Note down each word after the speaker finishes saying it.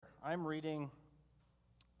I'm reading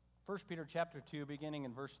 1 Peter chapter 2, beginning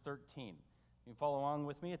in verse 13. You can follow along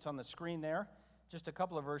with me. It's on the screen there. Just a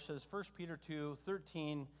couple of verses. 1 Peter 2,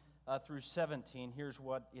 13 through 17. Here's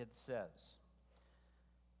what it says.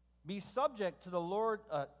 Be subject to the Lord,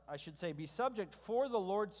 be subject for the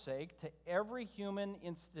Lord's sake to every human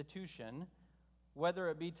institution, whether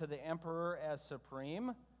it be to the emperor as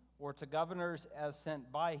supreme, or to governors as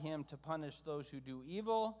sent by him to punish those who do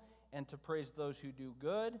evil and to praise those who do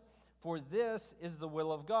good. For this is the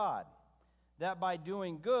will of God, that by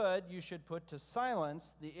doing good you should put to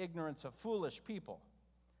silence the ignorance of foolish people.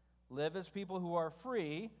 Live as people who are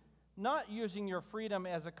free, not using your freedom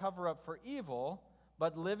as a cover-up for evil,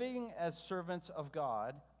 but living as servants of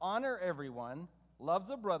God. Honor everyone, love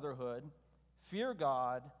the brotherhood, fear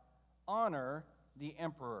God, honor the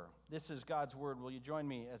emperor. This is God's word. Will you join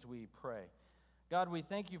me as we pray? God, we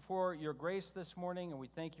thank you for your grace this morning, and we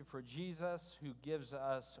thank you for Jesus who gives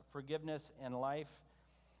us forgiveness and life.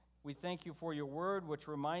 We thank you for your word, which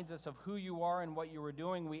reminds us of who you are and what you are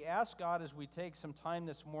doing. We ask, God, as we take some time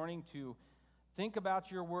this morning to think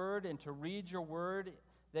about your word and to read your word,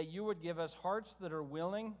 that you would give us hearts that are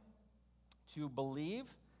willing to believe,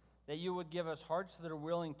 that you would give us hearts that are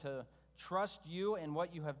willing to trust you and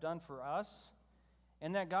what you have done for us,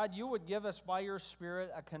 and that, God, you would give us by your Spirit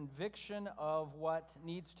a conviction of what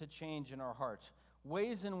needs to change in our hearts,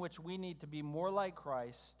 ways in which we need to be more like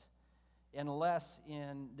Christ and less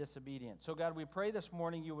in disobedience. So, God, we pray this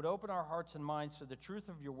morning you would open our hearts and minds to the truth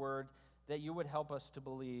of your word, that you would help us to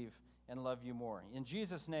believe and love you more. In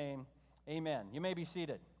Jesus' name, amen. You may be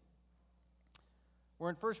seated. We're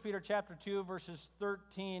in 1 Peter chapter 2, verses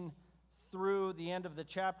 13 through the end of the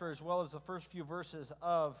chapter, as well as the first few verses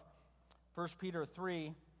of 1 Peter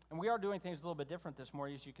 3. And we are doing things a little bit different this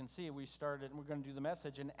morning. As you can see, we started, and we're going to do the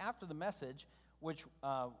message. And after the message, which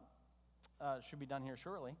should be done here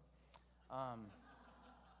shortly,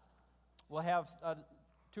 we'll have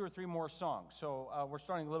 2 or 3 more songs. So we're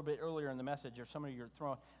starting a little bit earlier in the message. If some of you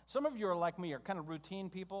are some of you are like me, are kind of routine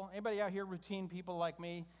people. Anybody out here routine people like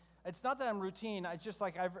me? It's not that I'm routine. It's just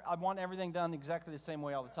like I want everything done exactly the same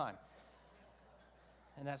way all the time.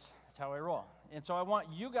 And that's how I roll. And so I want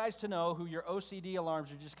you guys to know who your OCD alarms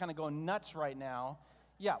are just kind of going nuts right now.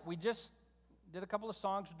 Yeah, we just did a couple of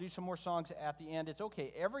songs. We'll do some more songs at the end. It's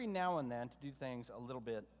okay every now and then to do things a little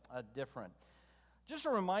bit different. Just a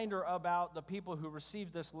reminder about the people who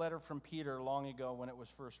received this letter from Peter long ago when it was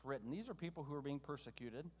first written. These are people who are being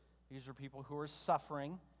persecuted. These are people who are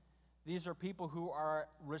suffering. These are people who are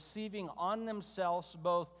receiving on themselves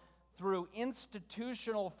both through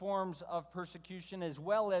institutional forms of persecution as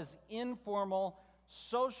well as informal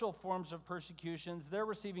social forms of persecutions. They're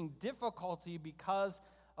receiving difficulty because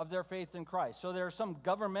of their faith in Christ. So there are some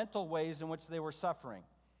governmental ways in which they were suffering.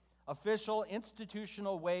 Official,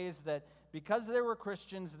 institutional ways that because they were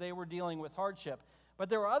Christians, they were dealing with hardship. But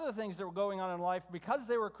there were other things that were going on in life. Because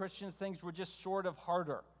they were Christians, things were just sort of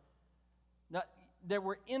harder. Now, there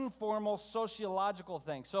were informal sociological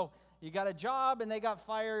things. So you got a job and they got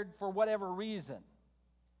fired for whatever reason.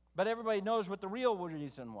 But everybody knows what the real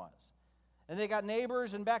reason was. And they got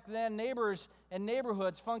neighbors, and back then neighbors and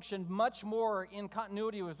neighborhoods functioned much more in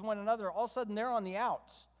continuity with one another. All of a sudden they're on the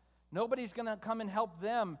outs. Nobody's going to come and help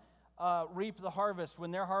them reap the harvest when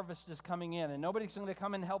their harvest is coming in, and nobody's going to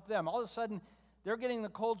come and help them. All of a sudden, they're getting the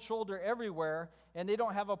cold shoulder everywhere, and they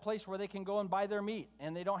don't have a place where they can go and buy their meat,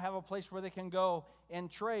 and they don't have a place where they can go and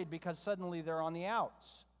trade because suddenly they're on the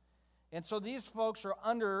outs. And so these folks are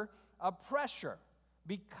under a pressure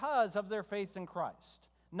because of their faith in Christ.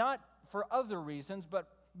 Not for other reasons, but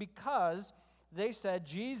because they said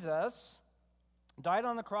Jesus died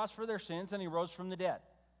on the cross for their sins and he rose from the dead.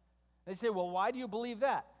 They say, well, why do you believe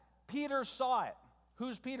that? Peter saw it.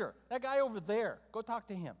 Who's Peter? That guy over there. Go talk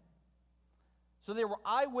to him. So they were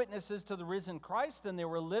eyewitnesses to the risen Christ, and they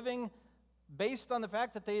were living based on the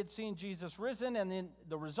fact that they had seen Jesus risen, and then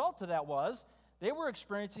the result of that was they were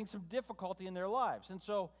experiencing some difficulty in their lives. And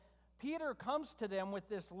so Peter comes to them with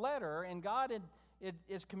this letter, and God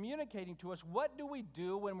is communicating to us, what do we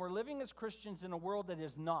do when we're living as Christians in a world that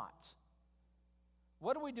is not?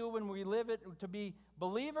 What do we do when we live it to be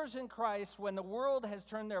believers in Christ when the world has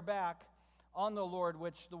turned their back on the Lord,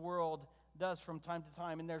 which the world does from time to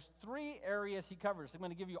time? And there's 3 areas he covers. I'm going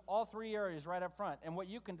to give you all 3 areas right up front. And what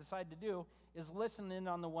you can decide to do is listen in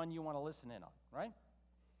on the one you want to listen in on, right?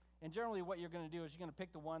 And generally what you're going to do is you're going to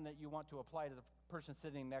pick the one that you want to apply to the person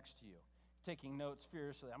sitting next to you, taking notes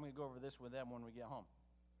furiously. I'm going to go over this with them when we get home.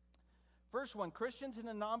 First one, Christians in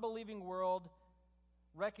a non-believing world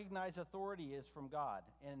recognize authority is from God,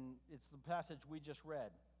 and it's the passage we just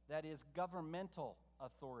read. That is governmental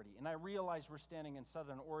authority. And I realize we're standing in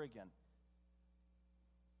Southern Oregon.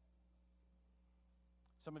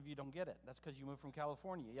 Some of you don't get it. That's because you moved from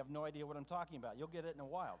California. You have no idea what I'm talking about. You'll get it in a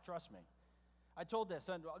while, trust me. I told this,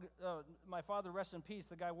 my father, rest in peace,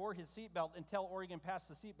 the guy wore his seatbelt until Oregon passed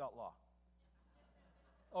the seatbelt law.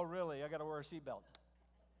 Oh, really? I got to wear a seatbelt.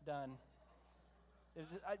 Done.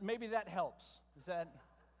 Maybe that helps. Is that,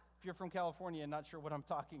 if you're from California and not sure what I'm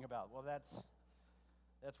talking about? Well, that's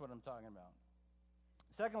what I'm talking about.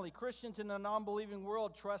 Secondly, Christians in a non-believing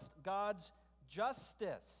world trust God's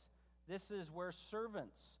justice. This is where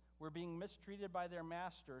servants were being mistreated by their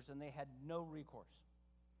masters and they had no recourse.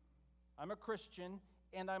 I'm a Christian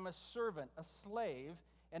and I'm a servant, a slave,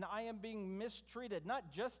 and I am being mistreated,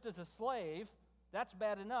 not just as a slave, that's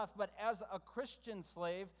bad enough, but as a Christian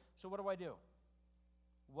slave. So what do I do?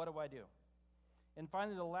 What do I do? And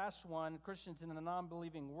finally, the last one, Christians in a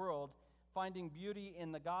non-believing world finding beauty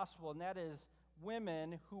in the gospel, and that is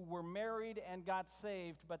women who were married and got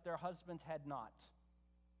saved, but their husbands had not.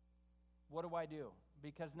 What do I do?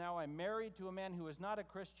 Because now I'm married to a man who is not a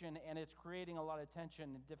Christian, and it's creating a lot of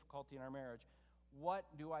tension and difficulty in our marriage. What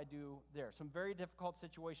do I do there? Some very difficult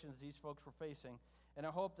situations these folks were facing, and I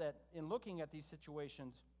hope that in looking at these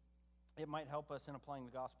situations, it might help us in applying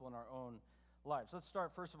the gospel in our own lives. Let's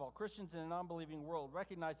start, first of all, Christians in a non-believing world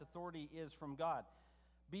recognize authority is from God.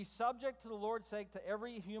 Be subject to the Lord's sake to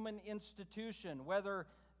every human institution, whether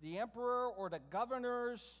the emperor or the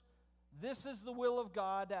governors. This is the will of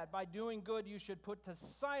God, that by doing good you should put to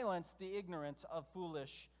silence the ignorance of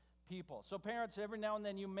foolish people. So parents, every now and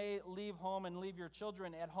then you may leave home and leave your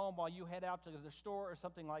children at home while you head out to the store or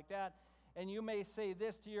something like that, and you may say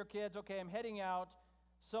this to your kids, okay, I'm heading out,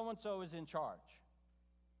 so-and-so is in charge.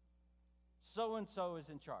 So-and-so is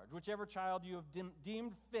in charge. Whichever child you have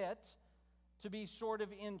deemed fit to be sort of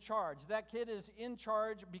in charge. That kid is in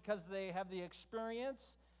charge because they have the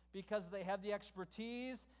experience, because they have the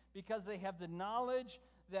expertise, because they have the knowledge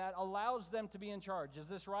that allows them to be in charge. Is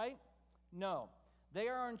this right? No. They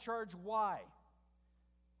are in charge. Why?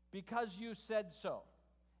 Because you said so.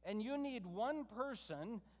 And you need one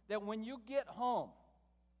person that when you get home,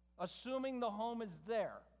 assuming the home is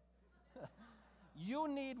there,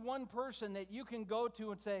 you need one person that you can go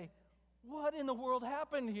to and say, what in the world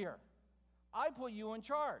happened here? I put you in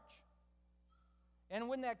charge. And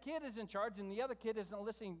when that kid is in charge and the other kid isn't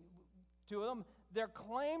listening to them, their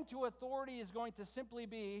claim to authority is going to simply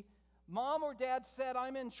be, Mom or Dad said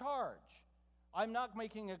I'm in charge. I'm not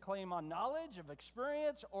making a claim on knowledge, of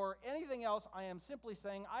experience, or anything else. I am simply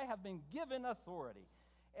saying I have been given authority.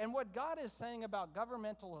 And what God is saying about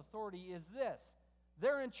governmental authority is this: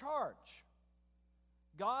 they're in charge.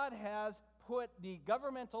 God has put the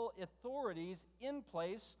governmental authorities in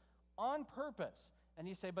place on purpose. And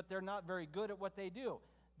you say, but they're not very good at what they do.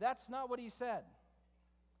 That's not what he said.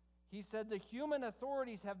 He said the human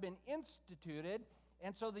authorities have been instituted,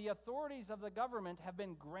 and so the authorities of the government have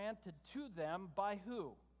been granted to them by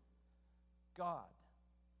who? God.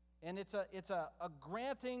 And it's a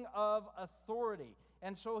granting of authority.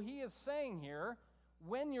 And so he is saying here,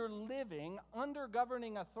 when you're living under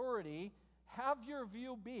governing authority, have your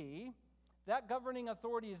view be that governing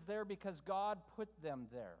authority is there because God put them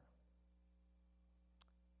there.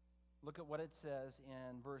 Look at what it says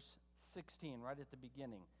in verse 16, right at the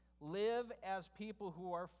beginning. Live as people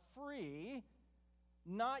who are free,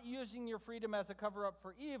 not using your freedom as a cover-up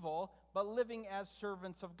for evil, but living as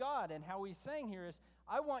servants of God. And how he's saying here is,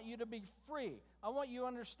 I want you to be free. I want you to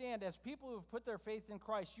understand, as people who have put their faith in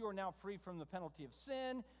Christ, you are now free from the penalty of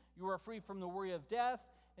sin. You are free from the worry of death.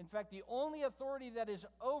 In fact, the only authority that is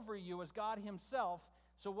over you is God himself.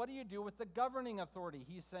 So what do you do with the governing authority?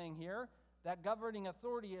 He's saying here that governing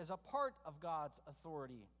authority is a part of God's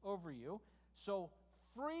authority over you. So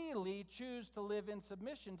freely choose to live in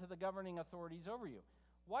submission to the governing authorities over you.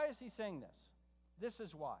 Why is he saying this? This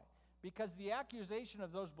is why. Because the accusation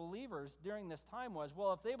of those believers during this time was,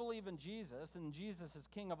 well, if they believe in Jesus and Jesus is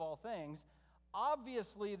king of all things,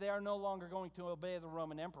 obviously they are no longer going to obey the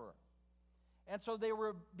Roman emperor. And so they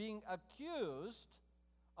were being accused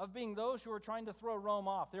of being those who were trying to throw Rome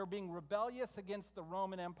off. They were being rebellious against the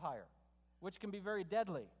Roman Empire, which can be very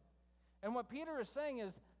deadly. And what Peter is saying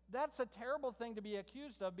is, that's a terrible thing to be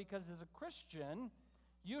accused of, because as a Christian,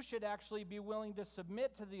 you should actually be willing to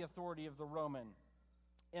submit to the authority of the Roman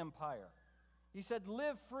Empire. He said,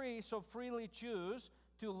 live free, so freely choose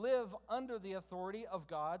to live under the authority of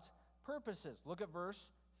God's purposes. Look at verse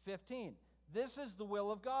 15. This is the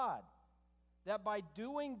will of God, that by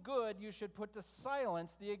doing good you should put to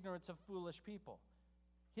silence the ignorance of foolish people.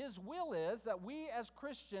 His will is that we as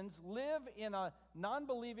Christians live in a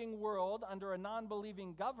non-believing world under a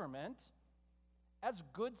non-believing government, as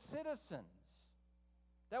good citizens.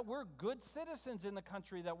 That we're good citizens in the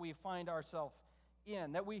country that we find ourselves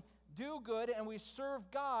in. That we do good and we serve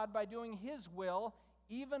God by doing His will,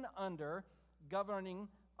 even under governing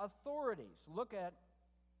authorities. Look at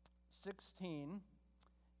 16,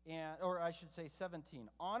 or I should say 17.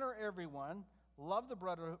 Honor everyone, love the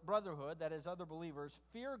brotherhood, that is other believers,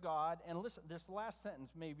 fear God, and listen, this last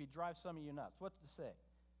sentence maybe drives some of you nuts. What's to say?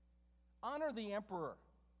 Honor the emperor.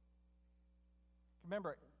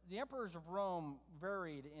 Remember, the emperors of Rome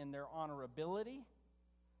varied in their honorability.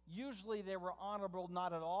 Usually they were honorable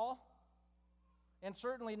not at all, and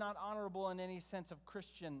certainly not honorable in any sense of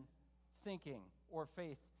Christian thinking or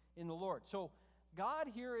faith in the Lord. So God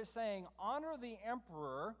here is saying, honor the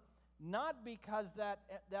emperor, not because that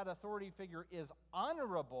authority figure is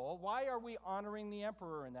honorable. Why are we honoring the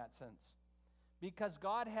emperor in that sense? Because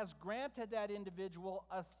God has granted that individual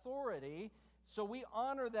authority, so we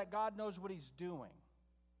honor that God knows what He's doing.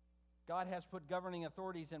 God has put governing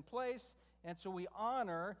authorities in place, and so we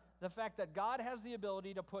honor the fact that God has the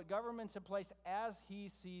ability to put governments in place as He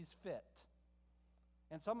sees fit.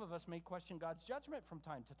 And some of us may question God's judgment from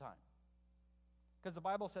time to time. Because the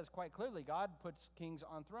Bible says quite clearly, God puts kings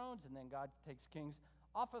on thrones, and then God takes kings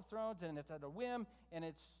off of thrones, and it's at a whim, and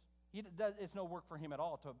it's no work for Him at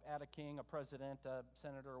all to add a king, a president, a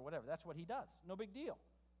senator, or whatever. That's what He does. No big deal.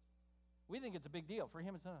 We think it's a big deal. For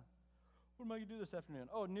Him, it's not. What am I going to do this afternoon?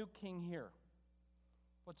 Oh, new king here.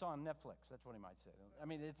 What's on Netflix? That's what He might say. I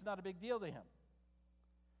mean, it's not a big deal to Him.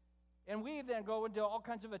 And we then go into all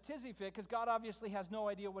kinds of a tizzy fit because God obviously has no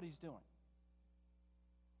idea what He's doing.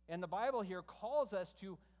 And the Bible here calls us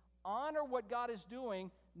to honor what God is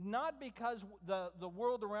doing, not because the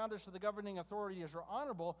world around us or the governing authorities are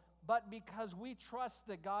honorable, but because we trust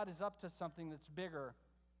that God is up to something that's bigger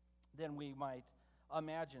than we might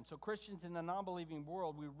imagine. So Christians in the non-believing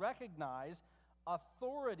world, we recognize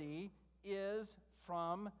authority is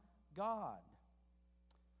from God.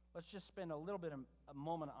 Let's just spend a little bit of a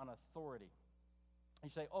moment on authority. You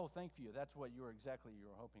say, oh, thank you. That's what you were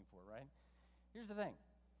hoping for, right? Here's the thing.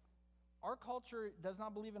 Our culture does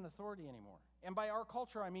not believe in authority anymore. And by our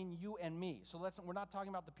culture, I mean you and me. So we're not talking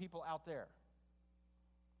about the people out there.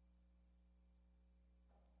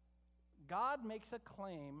 God makes a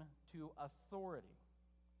claim to authority.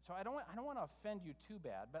 So I don't want to offend you too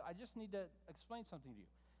bad, but I just need to explain something to you.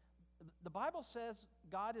 The Bible says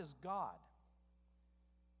God is God.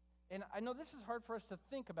 And I know this is hard for us to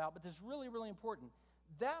think about, but this is really, really important.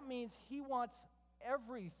 That means He wants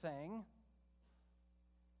everything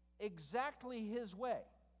exactly His way,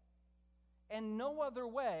 and no other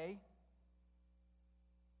way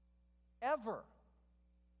ever.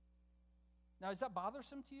 Now, is that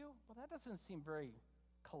bothersome to you? Well, that doesn't seem very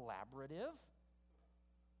collaborative.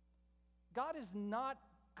 God is not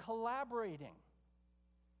collaborating.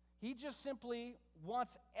 He just simply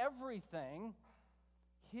wants everything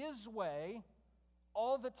His way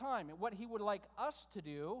all the time. And what He would like us to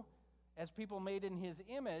do, as people made in His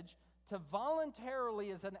image, to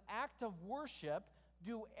voluntarily, as an act of worship,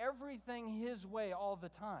 do everything His way all the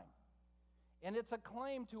time. And it's a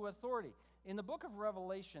claim to authority. In the book of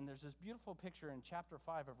Revelation, there's this beautiful picture in chapter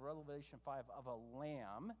 5 of Revelation 5 of a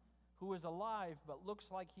lamb who is alive but looks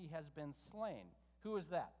like he has been slain. Who is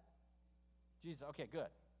that? Jesus. Okay, good.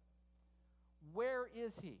 Where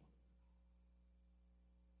is He?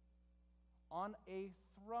 On a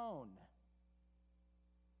throne.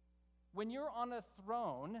 When you're on a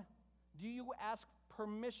throne, do you ask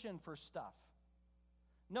permission for stuff?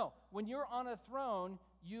 No. When you're on a throne,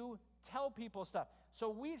 you tell people stuff. So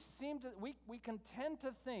we can tend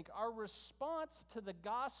to think our response to the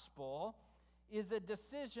gospel is a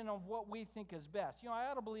decision of what we think is best. I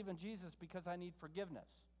ought to believe in Jesus because I need forgiveness.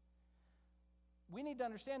 We need to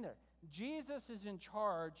understand that Jesus is in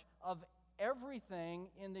charge of everything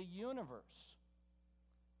in the universe.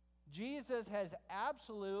 Jesus has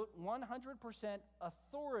absolute 100%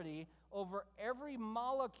 authority over every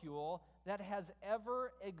molecule that has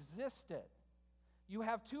ever existed. You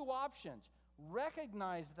have two options.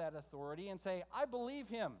 Recognize that authority and say, I believe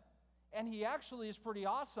Him, and He actually is pretty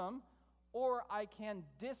awesome, or I can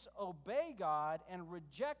disobey God and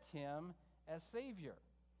reject Him as Savior.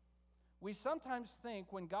 We sometimes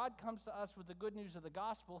think when God comes to us with the good news of the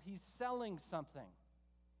gospel, He's selling something.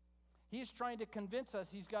 He's trying to convince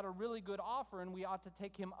us He's got a really good offer and we ought to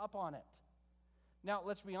take Him up on it. Now,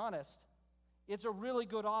 let's be honest. It's a really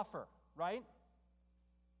good offer, right?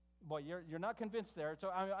 Boy, you're not convinced there. So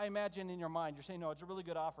I imagine in your mind, you're saying, no, it's a really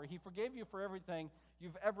good offer. He forgave you for everything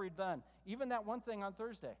you've ever done. Even that one thing on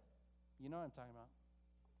Thursday. You know what I'm talking about.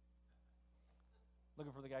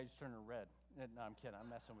 Looking for the guy who's turning red. No, I'm kidding. I'm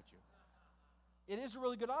messing with you. it is a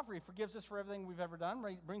really good offer. He forgives us for everything we've ever done,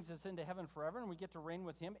 brings us into heaven forever, and we get to reign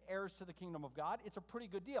with him, heirs to the kingdom of God. It's a pretty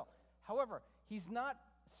good deal. However, he's not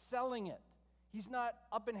selling it. He's not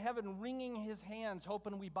up in heaven wringing his hands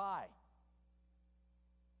hoping we buy.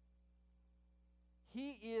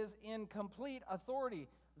 He is in complete authority.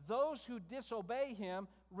 Those who disobey him,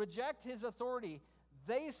 reject his authority,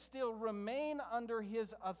 they still remain under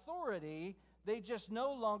his authority. They just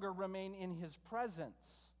no longer remain in his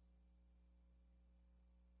presence.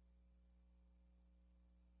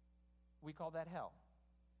 We call that hell.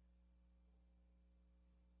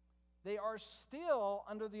 They are still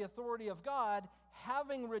under the authority of God,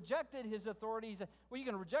 having rejected his authority. He said, well, you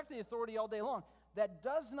can reject the authority all day long. That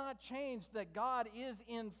does not change that God is,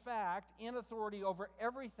 in fact, in authority over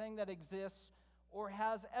everything that exists or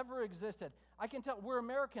has ever existed. I can tell, we're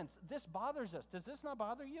Americans. This bothers us. Does this not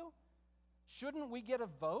bother you? Shouldn't we get a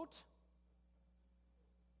vote?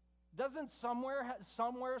 Doesn't somewhere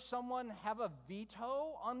someone have a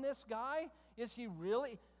veto on this guy? Is he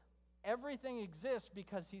really? Everything exists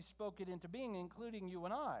because he spoke it into being, including you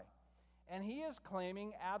and I. And he is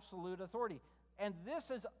claiming absolute authority. And this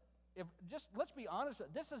is, let's be honest,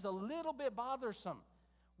 this is a little bit bothersome.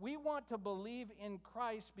 We want to believe in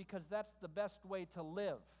Christ because that's the best way to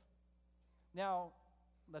live. Now,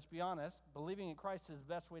 let's be honest, believing in Christ is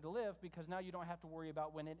the best way to live because now you don't have to worry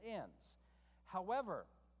about when it ends. However,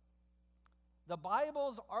 the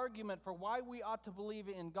Bible's argument for why we ought to believe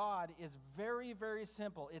in God is very, very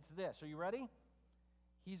simple. It's this. Are you ready?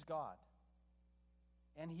 He's God.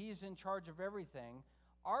 And he's in charge of everything.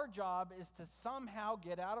 Our job is to somehow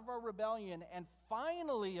get out of our rebellion and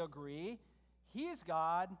finally agree, he's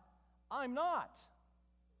God, I'm not.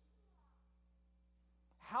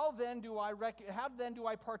 How then do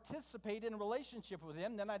I participate in a relationship with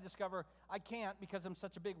him? Then I discover I can't because I'm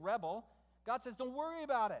such a big rebel. God says, don't worry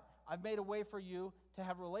about it. I've made a way for you to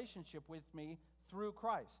have a relationship with me through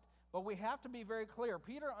Christ. But we have to be very clear.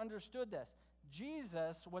 Peter understood this.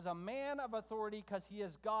 Jesus was a man of authority because he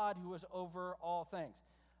is God who is over all things.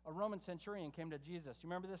 A Roman centurion came to Jesus. Do you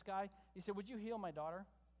remember this guy? He said, would you heal my daughter?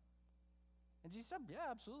 And Jesus said, yeah,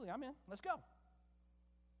 absolutely, I'm in. Let's go.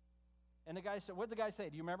 And the guy said, what did the guy say?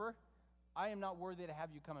 Do you remember? I am not worthy to have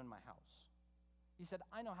you come in my house. He said,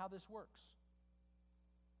 I know how this works.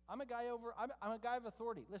 I'm a guy of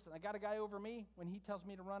authority. Listen, I got a guy over me. When he tells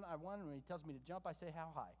me to run, I run. When he tells me to jump, I say how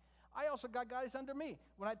high. I also got guys under me.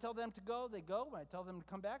 When I tell them to go, they go. When I tell them to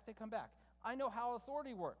come back, they come back. I know how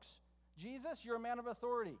authority works. Jesus, you're a man of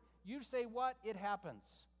authority. You say what, it happens.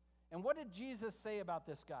 And what did Jesus say about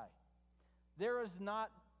this guy? There is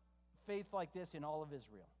not faith like this in all of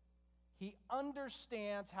Israel. He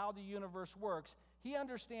understands how the universe works. He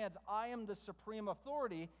understands I am the supreme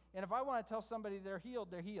authority, and if I want to tell somebody they're healed,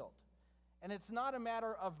 they're healed. And it's not a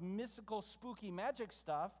matter of mystical, spooky magic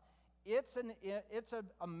stuff. It's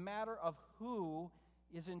a matter of who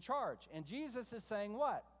is in charge. And Jesus is saying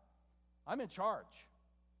what? I'm in charge.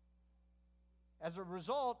 As a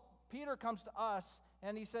result, Peter comes to us,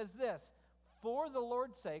 and he says this, for the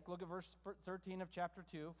Lord's sake, look at verse 13 of chapter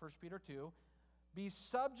 2, 1 Peter 2, be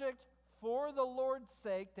subject for the Lord's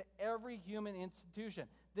sake to every human institution.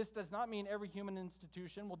 This does not mean every human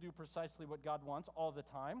institution will do precisely what God wants all the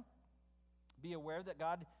time. Be aware that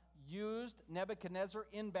God used Nebuchadnezzar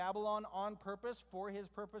in Babylon on purpose for his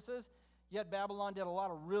purposes, yet Babylon did a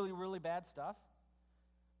lot of really, really bad stuff.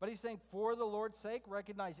 But he's saying, for the Lord's sake,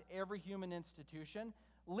 recognize every human institution.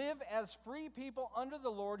 Live as free people under the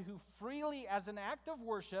Lord who freely, as an act of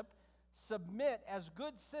worship, submit as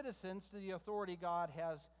good citizens to the authority God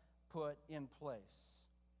has put in place.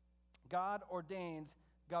 God ordains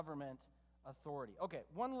government authority. Okay,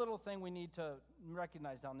 one little thing we need to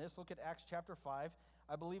recognize on this. Look at Acts chapter 5.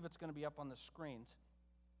 I believe it's going to be up on the screens.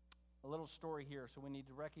 A little story here, so we need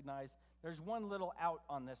to recognize there's one little out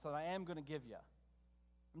on this that I am going to give you.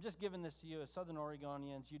 I'm just giving this to you as Southern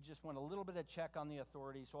Oregonians. You just want a little bit of check on the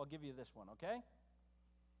authority, so I'll give you this one, okay?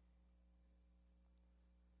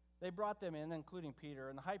 They brought them in, including Peter,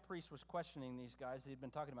 and the high priest was questioning these guys. They'd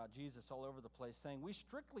been talking about Jesus all over the place, saying, we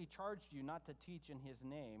strictly charged you not to teach in his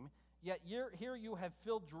name, yet here you have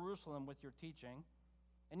filled Jerusalem with your teaching,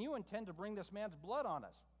 and you intend to bring this man's blood on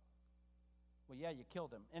us. Well, yeah, you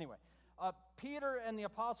killed him. Anyway, Peter and the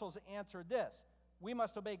apostles answered this, we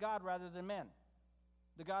must obey God rather than men.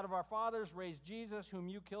 The God of our fathers raised Jesus, whom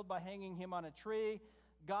you killed by hanging him on a tree.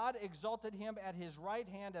 God exalted him at his right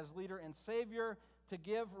hand as leader and Savior to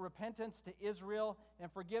give repentance to Israel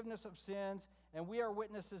and forgiveness of sins, and we are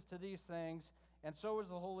witnesses to these things, and so is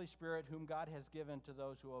the Holy Spirit, whom God has given to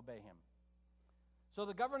those who obey him. So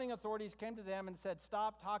the governing authorities came to them and said,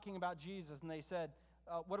 stop talking about Jesus. And they said,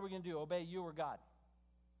 what are we going to do? Obey you or God?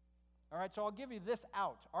 All right, so I'll give you this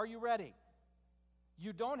out. Are you ready?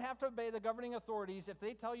 You don't have to obey the governing authorities if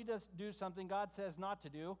they tell you to do something God says not to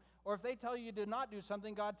do, or if they tell you to not do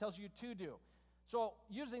something God tells you to do. So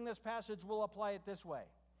using this passage, we'll apply it this way.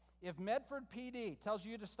 If Medford PD tells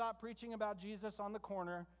you to stop preaching about Jesus on the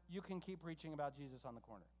corner, you can keep preaching about Jesus on the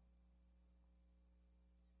corner.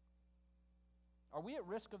 Are we at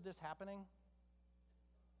risk of this happening?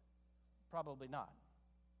 Probably not.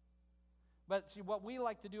 But see, what we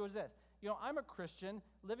like to do is this. I'm a Christian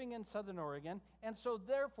living in Southern Oregon, and so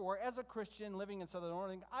therefore, as a Christian living in Southern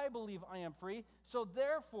Oregon, I believe I am free, so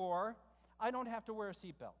therefore, I don't have to wear a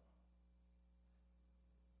seatbelt.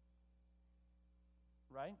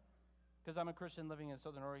 Right? Because I'm a Christian living in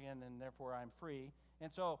Southern Oregon, and therefore I'm free.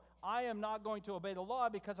 And so I am not going to obey the law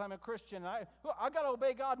because I'm a Christian. I got to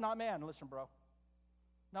obey God, not man. Listen, bro.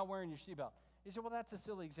 Not wearing your seatbelt. You say, well, that's a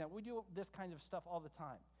silly example. We do this kind of stuff all the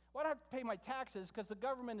time. Well, I don't have to pay my taxes because the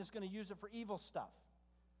government is going to use it for evil stuff.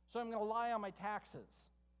 So I'm going to lie on my taxes.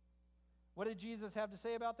 What did Jesus have to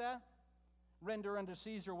say about that? Render unto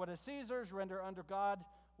Caesar what is Caesar's, render unto God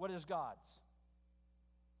what is God's.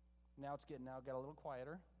 Now it got a little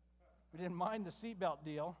quieter. We didn't mind the seatbelt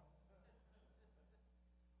deal.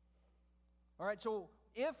 All right, so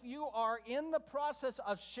if you are in the process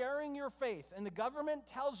of sharing your faith and the government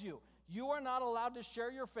tells you you are not allowed to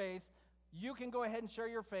share your faith, you can go ahead and share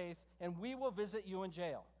your faith, and we will visit you in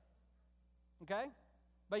jail. Okay?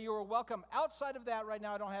 But you are welcome. Outside of that, right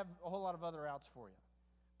now, I don't have a whole lot of other outs for you.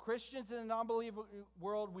 Christians in the non-believer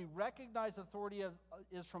world, we recognize authority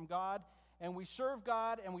is from God, and we serve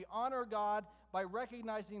God, and we honor God by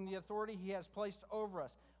recognizing the authority He has placed over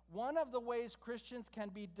us. One of the ways Christians can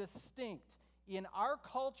be distinct in our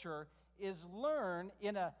culture is learn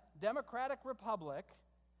in a democratic republic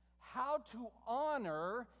how to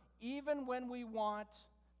honor even when we want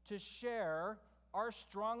to share our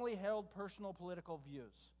strongly held personal political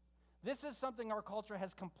views. This is something our culture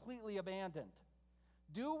has completely abandoned.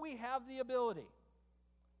 Do we have the ability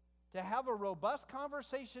to have a robust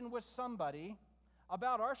conversation with somebody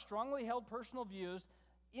about our strongly held personal views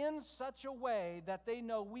in such a way that they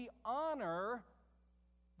know we honor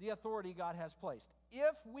the authority God has placed?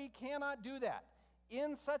 If we cannot do that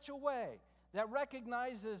in such a way that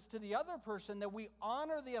recognizes to the other person that we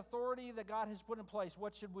honor the authority that God has put in place,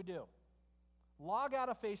 what should we do? Log out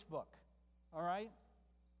of Facebook, all right?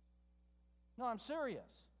 No, I'm serious.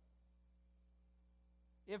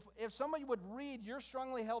 If somebody would read your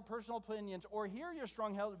strongly held personal opinions or hear your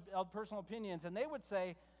strongly held personal opinions and they would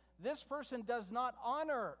say, this person does not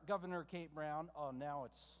honor Governor Kate Brown, oh, now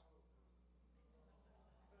it's...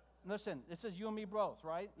 Listen, this is you and me both,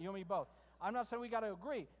 right? You and me both. I'm not saying we got to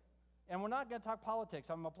agree. And we're not going to talk politics.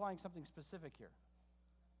 I'm applying something specific here.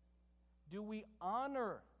 Do we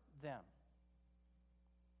honor them?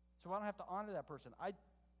 So I don't have to honor that person.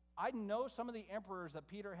 I know some of the emperors that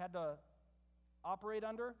Peter had to operate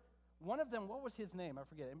under. One of them, what was his name? I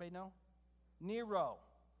forget. Anybody know? Nero.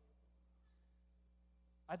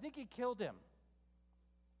 I think he killed him.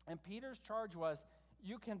 And Peter's charge was,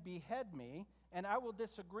 you can behead me, and I will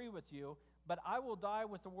disagree with you, but I will die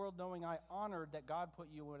with the world knowing I honored that God put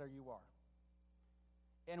you where you are.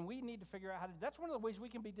 And we need to figure out how to, that's one of the ways we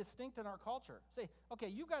can be distinct in our culture. Say, okay,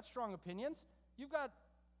 you've got strong opinions,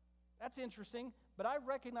 that's interesting, but I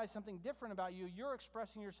recognize something different about you. You're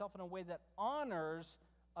expressing yourself in a way that honors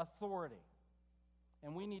authority.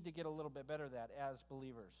 And we need to get a little bit better at that as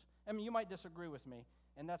believers. I mean, you might disagree with me,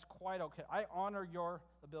 and that's quite okay. I honor your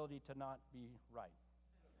ability to not be right.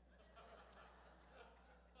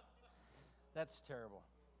 That's terrible.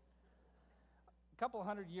 A couple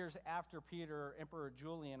hundred years after Peter, Emperor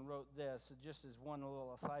Julian wrote this, just as one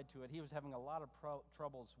little aside to it, he was having a lot of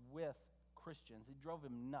troubles with Christians. He drove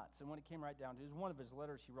him nuts. And when it came right down to it, one of his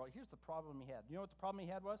letters he wrote, here's the problem he had. You know what the problem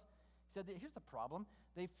he had was? He said, here's the problem.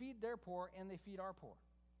 They feed their poor and they feed our poor.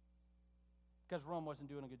 Because Rome wasn't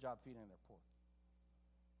doing a good job feeding their poor.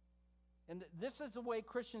 And this is the way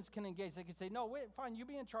Christians can engage. They can say, no, wait, fine, you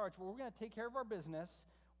be in charge, but we're going to take care of our business.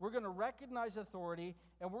 We're going to recognize authority,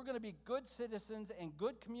 and we're going to be good citizens and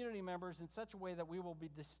good community members in such a way that we will be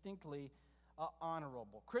distinctly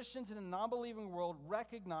honorable. Christians in a non-believing world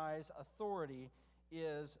recognize authority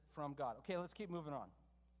is from God. Okay, let's keep moving on.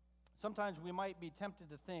 Sometimes we might be tempted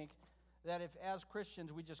to think that if, as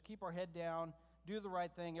Christians, we just keep our head down, do the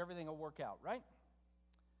right thing, everything will work out, right?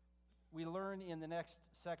 We learn in the next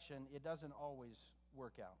section it doesn't always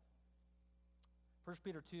work out. 1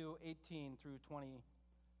 Peter 2, 18 through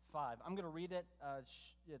 25. I'm going to read it.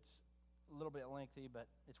 It's a little bit lengthy, but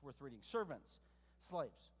it's worth reading. Servants,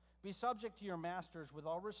 slaves, be subject to your masters with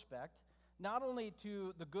all respect, not only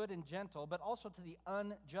to the good and gentle, but also to the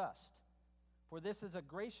unjust. For this is a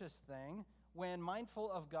gracious thing, when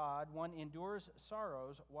mindful of God, one endures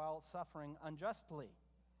sorrows while suffering unjustly.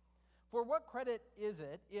 For what credit is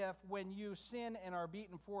it if when you sin and are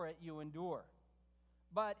beaten for it, you endure?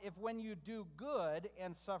 But if when you do good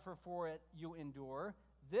and suffer for it, you endure,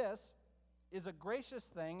 this is a gracious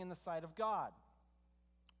thing in the sight of God.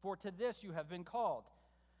 For to this you have been called,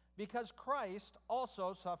 because Christ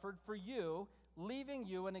also suffered for you, leaving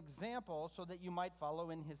you an example so that you might follow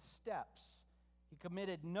in his steps. He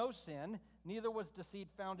committed no sin, neither was deceit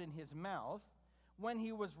found in his mouth. When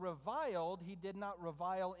he was reviled, he did not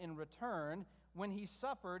revile in return. When he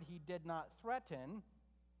suffered, he did not threaten,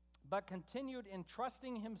 but continued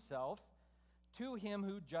entrusting himself to him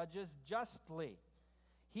who judges justly.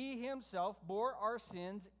 He himself bore our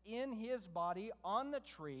sins in his body on the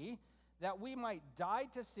tree, that we might die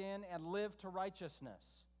to sin and live to righteousness.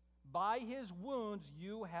 By his wounds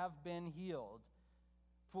you have been healed.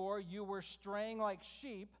 For you were straying like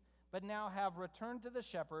sheep, but now have returned to the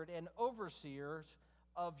shepherd and overseers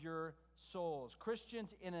of your souls.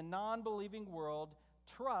 Christians in a non-believing world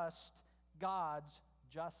trust God's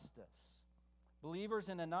justice. Believers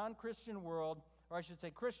in a non-Christian world, or I should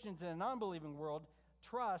say Christians in a non-believing world,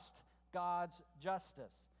 trust God's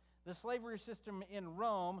justice. The slavery system in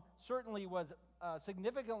Rome certainly was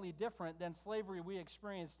significantly different than slavery we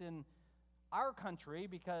experienced in our country,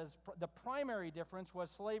 because the primary difference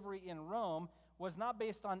was slavery in Rome was not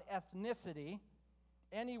based on ethnicity.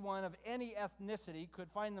 Anyone of any ethnicity could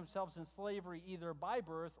find themselves in slavery either by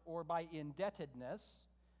birth or by indebtedness.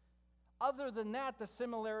 Other than that, the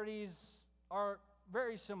similarities are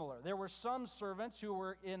very similar. There were some servants who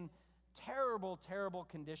were in terrible, terrible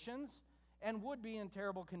conditions and would be in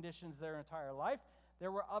terrible conditions their entire life.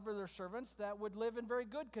 There were other servants that would live in very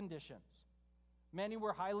good conditions. Many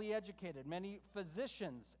were highly educated. Many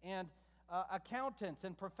physicians and accountants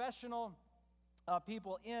and professional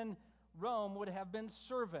people in Rome would have been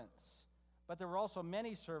servants. But there were also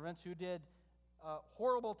many servants who did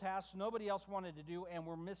horrible tasks nobody else wanted to do and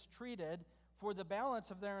were mistreated for the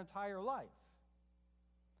balance of their entire life.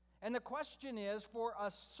 And the question is, for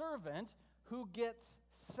a servant who gets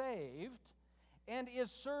saved and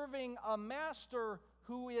is serving a master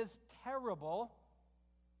who is terrible,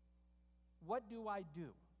 what do I do?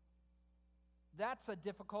 That's a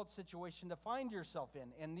difficult situation to find yourself in.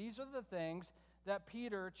 And these are the things that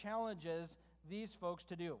Peter challenges these folks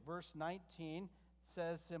to do. Verse 19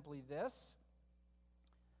 says simply this: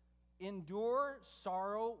 endure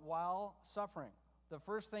sorrow while suffering. The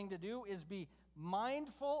first thing to do is be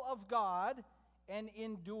mindful of God and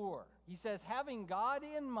endure. He says, having God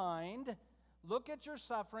in mind, look at your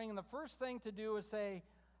suffering, and the first thing to do is say,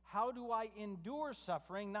 how do I endure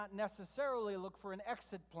suffering? Not necessarily look for an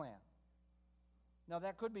exit plan. Now,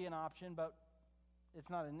 that could be an option, but it's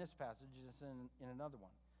not in this passage, it's in another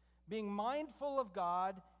one. Being mindful of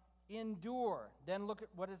God, endure. Then look at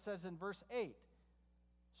what it says in verse 8.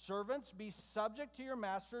 Servants, be subject to your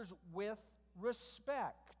masters with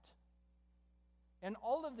respect. And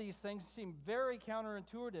all of these things seem very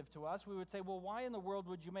counterintuitive to us. We would say, well, why in the world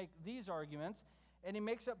would you make these arguments? And he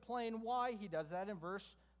makes it plain why he does that in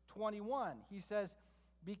verse 21. He says,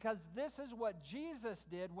 because this is what Jesus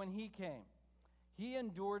did when he came. He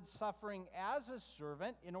endured suffering as a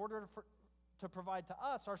servant in order to provide to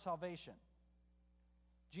us our salvation.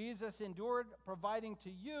 Jesus endured, providing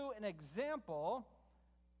to you an example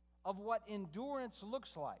of what endurance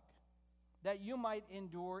looks like, that you might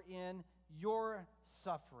endure in your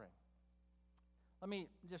suffering. Let me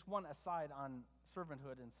just one aside on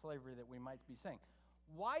servanthood and slavery that we might be saying.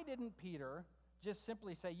 Why didn't Peter just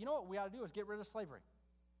simply say, you know what we ought to do is get rid of slavery?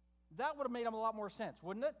 That would have made him a lot more sense,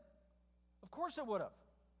 wouldn't it? Of course it would have.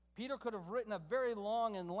 Peter could have written a very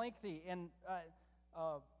long and lengthy and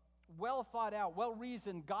well thought out,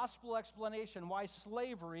 well-reasoned gospel explanation why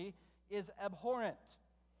slavery is abhorrent.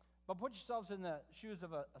 But put yourselves in the shoes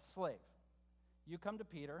of a slave. You come to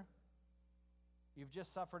Peter, you've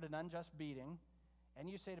just suffered an unjust beating, and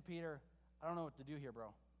you say to Peter, I don't know what to do here, bro.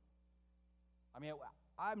 I mean,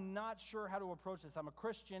 I'm not sure how to approach this. I'm a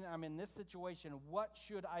Christian. I'm in this situation. What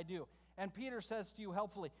should I do? And Peter says to you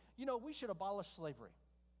helpfully, you know, we should abolish slavery.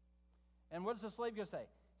 And what does the slave go say?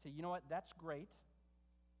 Say, you know what? That's great.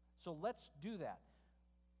 So let's do that.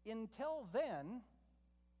 Until then,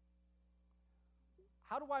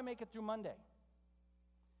 how do I make it through Monday?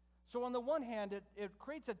 So on the one hand, it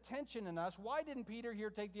creates a tension in us. Why didn't Peter here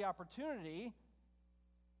take the opportunity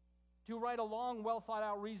to write a long,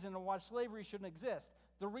 well-thought-out reason on why slavery shouldn't exist?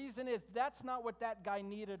 The reason is that's not what that guy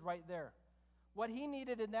needed right there. What he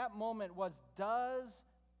needed in that moment was, does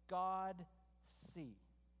God see?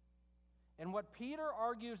 And what Peter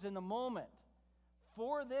argues in the moment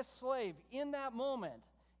for this slave in that moment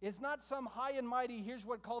is not some high and mighty, here's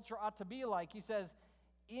what culture ought to be like. He says,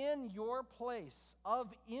 in your place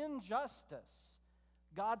of injustice,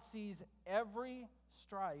 God sees every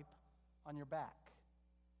stripe on your back.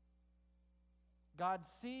 God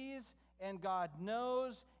sees and God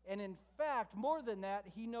knows, and in fact, more than that,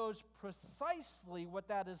 He knows precisely what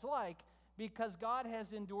that is like because God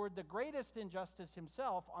has endured the greatest injustice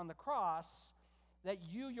Himself on the cross that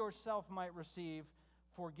you yourself might receive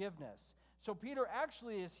forgiveness. So Peter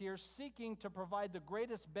actually is here seeking to provide the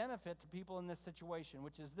greatest benefit to people in this situation,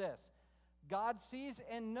 which is this. God sees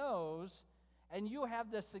and knows, and you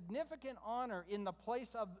have the significant honor in the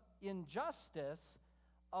place of injustice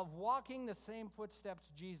of walking the same footsteps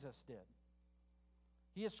Jesus did.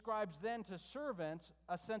 He ascribes then to servants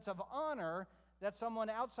a sense of honor that someone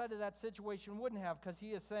outside of that situation wouldn't have, because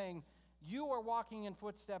he is saying, you are walking in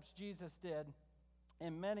footsteps Jesus did,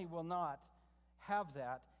 and many will not have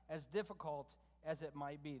that, as difficult as it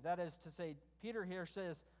might be. That is to say, Peter here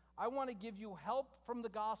says, I want to give you help from the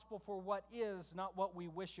gospel for what is, not what we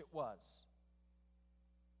wish it was.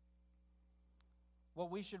 What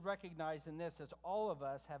we should recognize in this is all of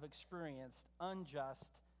us have experienced unjust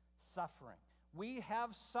suffering. We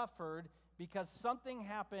have suffered because something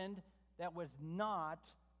happened that was not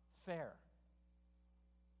fair.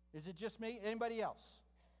 Is it just me? Anybody else?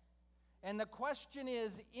 And the question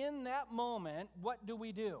is, in that moment, what do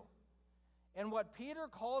we do? And what Peter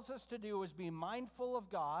calls us to do is be mindful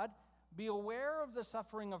of God, be aware of the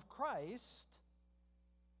suffering of Christ,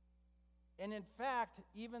 and in fact,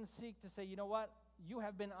 even seek to say, you know what? You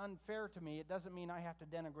have been unfair to me. It doesn't mean I have to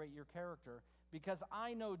denigrate your character, because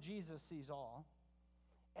I know Jesus sees all.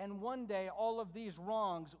 And one day, all of these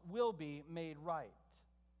wrongs will be made right.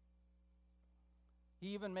 He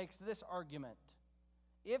even makes this argument.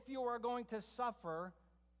 If you are going to suffer,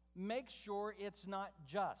 make sure it's not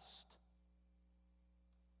just.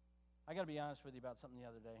 I got to be honest with you about something the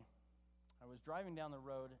other day. I was driving down the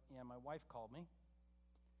road, and my wife called me,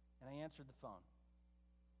 and I answered the phone.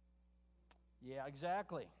 Yeah,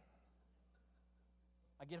 exactly.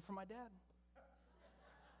 I get it from my dad.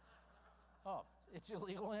 Oh, it's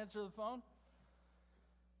illegal to answer the phone?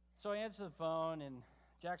 So I answer the phone, and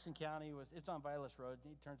Jackson County it's on Violas Road.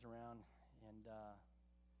 He turns around, and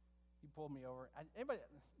he pulled me over.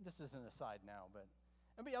 This is an aside now, but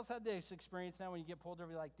anybody else had this experience now when you get pulled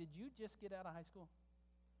over, you're like, did you just get out of high school?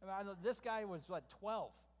 This guy was,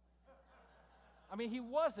 12. I mean, he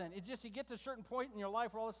wasn't. It's just you get to a certain point in your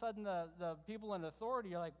life where all of a sudden the people in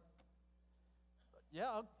authority are like, yeah.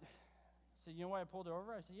 I said, you know why I pulled her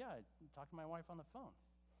over? I said, yeah, I talked to my wife on the phone.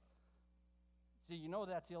 So you know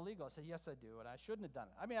that's illegal. I said, yes, I do, and I shouldn't have done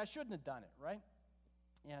it. I mean, I shouldn't have done it, right?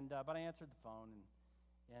 And but I answered the phone,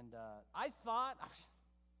 and I thought,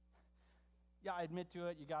 yeah, I admit to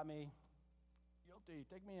it. You got me. Guilty.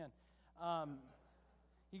 Take me in.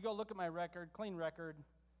 You go look at my record, clean record,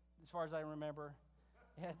 as far as I remember.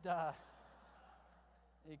 And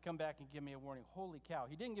he'd come back and give me a warning. Holy cow.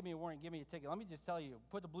 He didn't give me a warning, give me a ticket. Let me just tell you,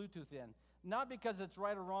 put the Bluetooth in. Not because it's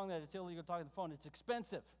right or wrong that it's illegal to talk on the phone. It's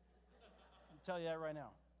expensive. I'll tell you that right now.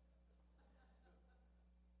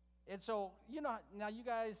 And so, now you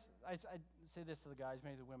guys, I say this to the guys,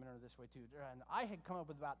 maybe the women are this way too. And I had come up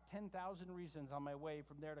with about 10,000 reasons on my way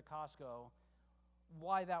from there to Costco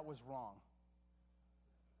why that was wrong.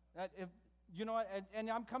 You know what, and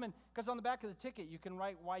I'm coming, because on the back of the ticket, you can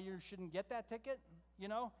write why you shouldn't get that ticket,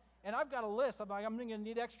 And I've got a list. I'm like, I'm going to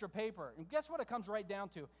need extra paper. And guess what it comes right down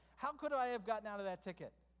to? How could I have gotten out of that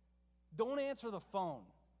ticket? Don't answer the phone.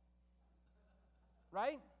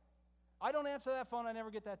 Right? I don't answer that phone, I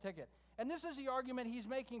never get that ticket. And this is the argument he's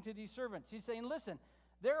making to these servants. He's saying, listen,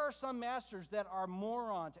 there are some masters that are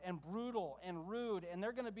morons and brutal and rude, and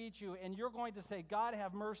they're going to beat you, and you're going to say, God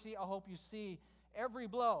have mercy, I hope you see every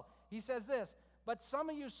blow. He says this, but some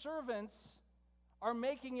of you servants are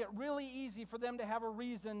making it really easy for them to have a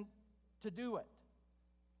reason to do it.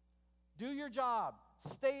 Do your job.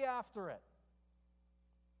 Stay after it.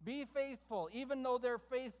 Be faithful, even though they're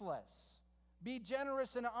faithless. Be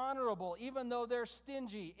generous and honorable, even though they're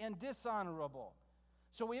stingy and dishonorable.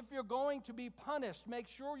 So if you're going to be punished, make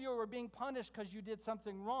sure you are being punished because you did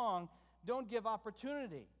something wrong. Don't give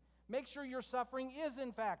opportunity. Make sure your suffering is,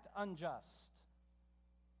 in fact, unjust.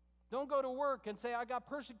 Don't go to work and say, I got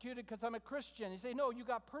persecuted because I'm a Christian. You say, no, you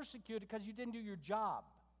got persecuted because you didn't do your job.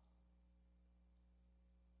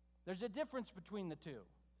 There's a difference between the two.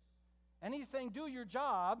 And he's saying, do your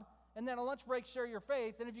job, and then a lunch break, share your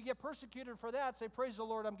faith. And if you get persecuted for that, say, praise the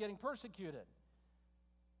Lord, I'm getting persecuted.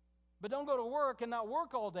 But don't go to work and not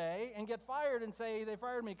work all day and get fired and say, they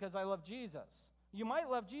fired me because I love Jesus. You might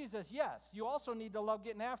love Jesus, yes. You also need to love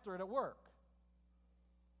getting after it at work.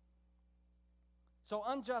 So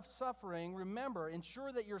unjust suffering, remember,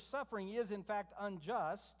 ensure that your suffering is in fact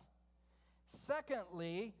unjust.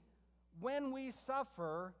 Secondly, when we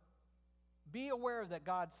suffer, be aware that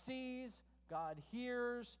God sees, God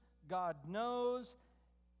hears, God knows,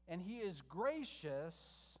 and He is gracious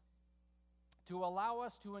to allow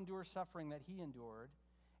us to endure suffering that He endured.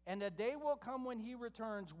 And a day will come when He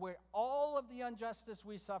returns where all of the injustice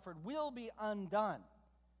we suffered will be undone.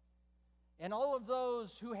 And all of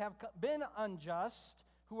those who have been unjust,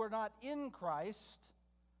 who are not in Christ,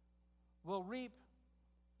 will reap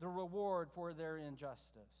the reward for their injustice.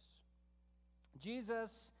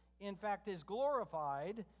 Jesus, in fact, is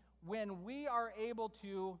glorified when we are able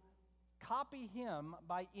to copy Him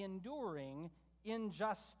by enduring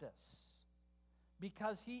injustice,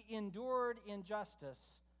 because He endured injustice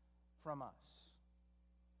from us.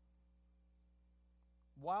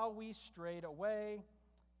 While we strayed away,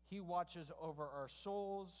 He watches over our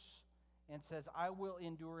souls and says, I will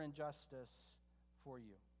endure injustice for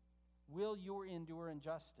you. Will you endure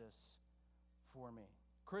injustice for me?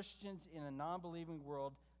 Christians in a non-believing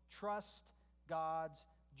world trust God's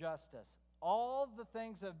justice. All the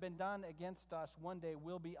things that have been done against us one day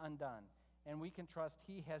will be undone, and we can trust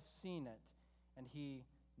He has seen it and He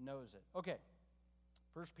knows it. Okay,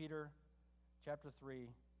 1 Peter chapter 3,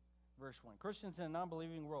 verse 1. Christians in a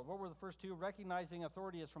non-believing world. What were the first two? Recognizing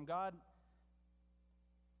authority is from God.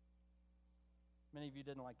 Many of you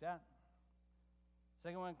didn't like that.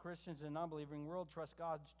 Second one, Christians in a non-believing world trust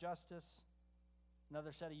God's justice.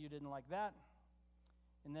 Another set of you didn't like that.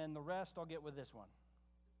 And then the rest I'll get with this one.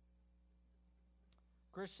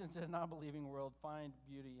 Christians in a non-believing world find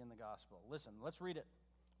beauty in the gospel. Listen, let's read it.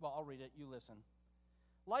 Well, I'll read it. You listen.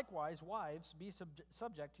 Likewise, wives, be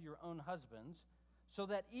subject to your own husbands, so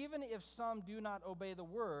that even if some do not obey the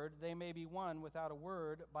word, they may be won without a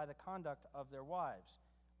word by the conduct of their wives,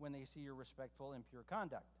 when they see your respectful and pure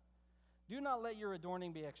conduct. Do not let your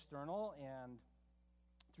adorning be external and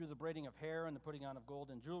through the braiding of hair and the putting on of gold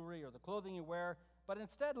and jewelry or the clothing you wear, but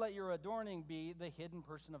instead let your adorning be the hidden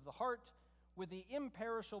person of the heart, with the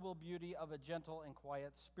imperishable beauty of a gentle and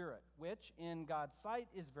quiet spirit, which in God's sight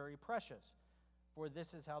is very precious. For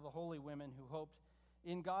this is how the holy women who hoped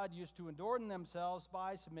in God used to adorn themselves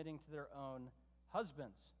by submitting to their own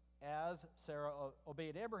husbands, as Sarah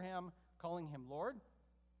obeyed Abraham, calling him Lord.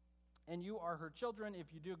 And you are her children if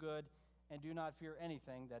you do good and do not fear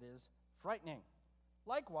anything that is frightening.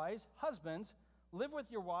 Likewise, husbands, live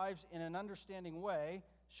with your wives in an understanding way,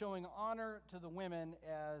 showing honor to the women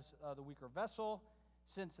as the weaker vessel,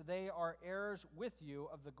 since they are heirs with you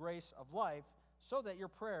of the grace of life, so that your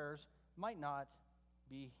prayers might not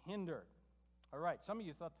be hindered. All right, some of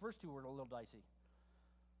you thought the first two were a little dicey.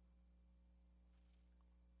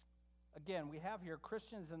 Again, we have here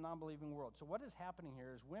Christians in a non-believing world. So what is happening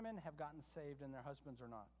here is women have gotten saved and their husbands are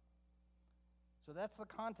not. So that's the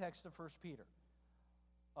context of 1 Peter.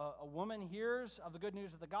 A woman hears of the good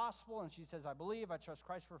news of the gospel and she says, I believe, I trust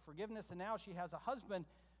Christ for forgiveness, and now she has a husband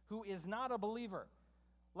who is not a believer.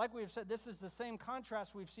 Like we've said, this is the same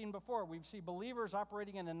contrast we've seen before. We see believers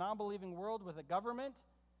operating in a non-believing world with a government.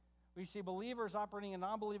 We see believers operating in a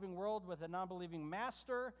non-believing world with a non-believing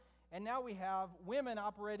master. And now we have women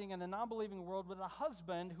operating in a non-believing world with a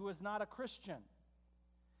husband who is not a Christian.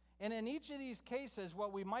 And in each of these cases,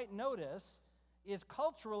 what we might notice is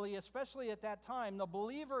culturally, especially at that time, the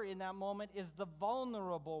believer in that moment is the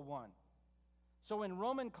vulnerable one. So in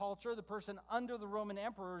Roman culture, the person under the Roman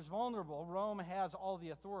emperor is vulnerable. Rome has all the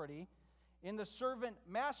authority. In the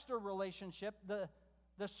servant-master relationship, the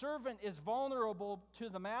servant is vulnerable to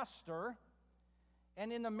the master.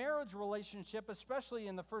 And in the marriage relationship, especially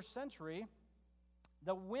in the first century,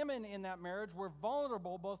 the women in that marriage were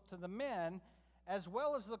vulnerable both to the men as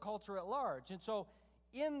well as the culture at large. And so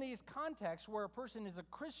in these contexts where a person is a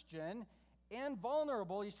Christian and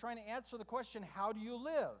vulnerable, he's trying to answer the question, how do you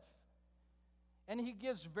live? And he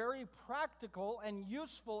gives very practical and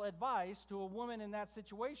useful advice to a woman in that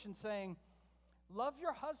situation, saying, love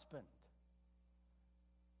your husband.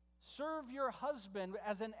 Serve your husband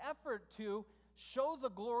as an effort to show the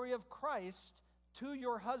glory of Christ to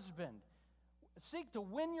your husband. Seek to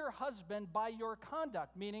win your husband by your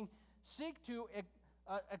conduct, meaning seek to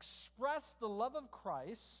express the love of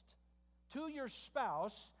Christ to your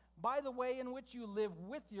spouse by the way in which you live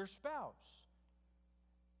with your spouse.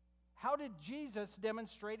 How did Jesus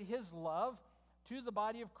demonstrate his love to the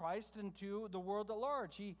body of Christ and to the world at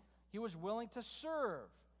large? He was willing to serve,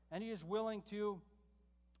 and he is willing to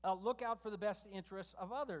look out for the best interests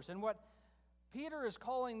of others. And what Peter is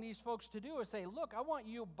calling these folks to do is say, look, I want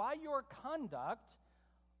you, by your conduct,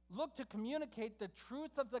 look to communicate the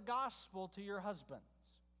truth of the gospel to your husbands.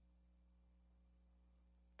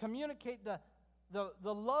 Communicate the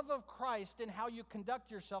love of Christ in how you conduct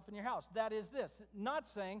yourself in your house. That is this, not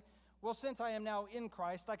saying, well, since I am now in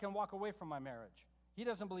Christ, I can walk away from my marriage. He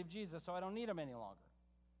doesn't believe Jesus, so I don't need him any longer.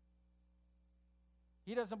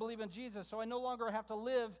 He doesn't believe in Jesus, so I no longer have to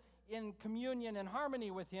live in communion and harmony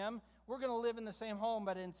with him. We're going to live in the same home,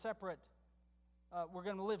 but in separate. We're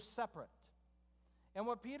going to live separate. And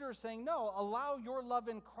what Peter is saying, no, allow your love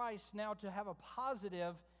in Christ now to have a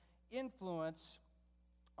positive influence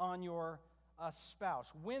on your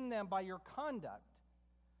spouse. Win them by your conduct.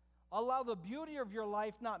 Allow the beauty of your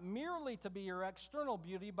life not merely to be your external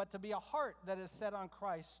beauty, but to be a heart that is set on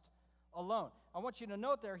Christ alone. I want you to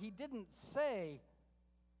note there, he didn't say,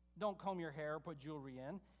 don't comb your hair, put jewelry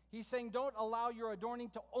in. He's saying, don't allow your adorning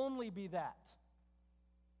to only be that.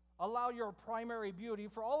 Allow your primary beauty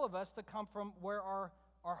for all of us to come from where our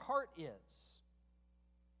heart is.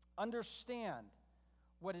 Understand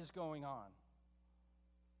what is going on.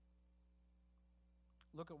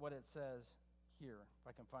 Look at what it says here, if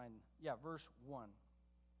I can find, verse 1.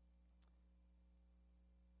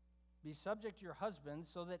 Be subject to your husbands,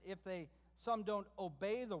 so that if some don't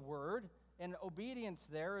obey the word, and obedience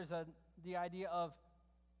there is the idea of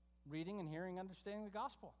reading and hearing, understanding the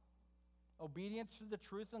gospel. Obedience to the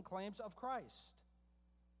truth and claims of Christ.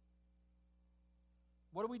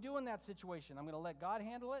 What do we do in that situation? I'm going to let God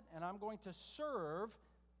handle it, and I'm going to serve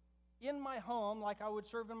in my home like I would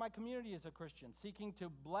serve in my community as a Christian, seeking to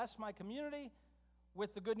bless my community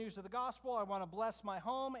with the good news of the gospel. I want to bless my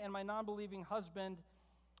home and my non-believing husband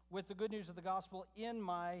with the good news of the gospel in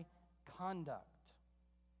my conduct.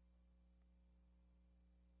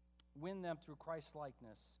 Win them through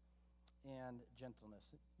Christ-likeness and gentleness.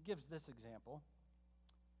 It gives this example.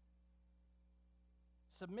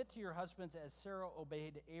 Submit to your husbands as Sarah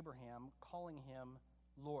obeyed Abraham, calling him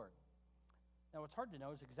Lord. Now, what's hard to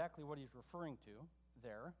know is exactly what he's referring to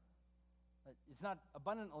there. It's not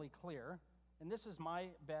abundantly clear, and this is my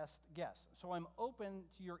best guess. So I'm open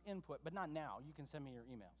to your input, but not now. You can send me your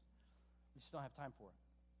emails. We just don't have time for it.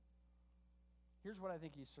 Here's what I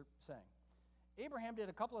think he's saying. Abraham did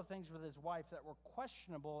a couple of things with his wife that were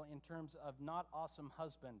questionable in terms of not awesome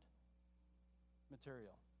husband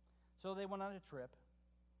material. So they went on a trip.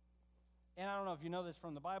 And I don't know if you know this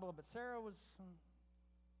from the Bible, but Sarah was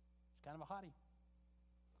kind of a hottie.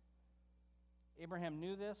 Abraham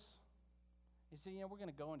knew this. He said, we're going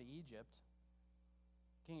to go into Egypt.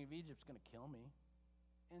 King of Egypt's going to kill me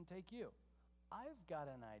and take you. I've got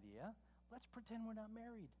an idea. Let's pretend we're not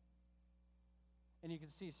married. And you can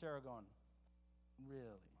see Sarah going,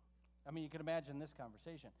 really? I mean, you can imagine this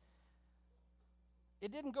conversation.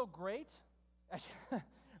 It didn't go great.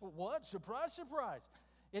 What? Surprise, surprise.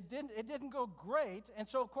 It didn't go great, and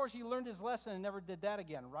so, of course, he learned his lesson and never did that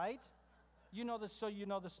again, right? You know this, so you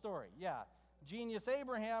know the story. Yeah. Genius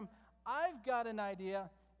Abraham, I've got an idea,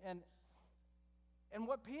 and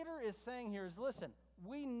what Peter is saying here is, listen,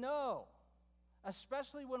 we know,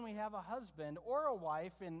 especially when we have a husband or a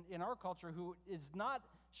wife in our culture who is not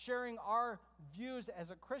sharing our views as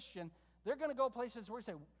a Christian, they're going to go places where we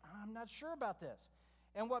say, I'm not sure about this.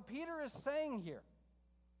 And what Peter is saying here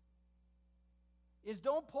is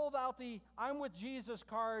don't pull out the I'm with Jesus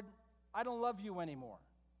card, I don't love you anymore.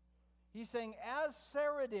 He's saying, as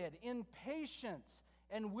Sarah did, in patience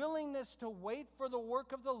and willingness to wait for the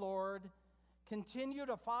work of the Lord, continue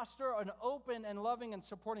to foster an open and loving and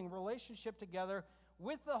supporting relationship together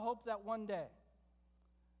with the hope that one day,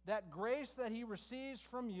 that grace that he receives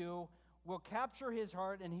from you will capture his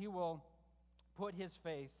heart and he will put his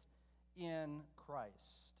faith in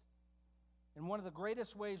Christ. And one of the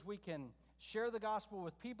greatest ways we can share the gospel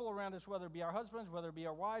with people around us, whether it be our husbands, whether it be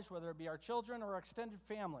our wives, whether it be our children or our extended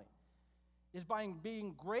family, is by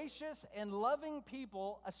being gracious and loving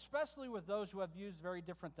people, especially with those who have views very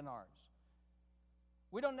different than ours.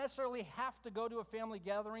 We don't necessarily have to go to a family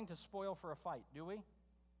gathering to spoil for a fight, do we?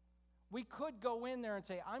 We could go in there and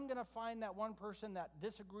say, I'm going to find that one person that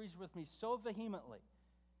disagrees with me so vehemently.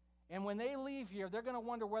 And when they leave here, they're going to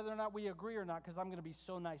wonder whether or not we agree or not because I'm going to be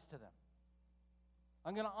so nice to them.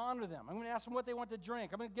 I'm going to honor them. I'm going to ask them what they want to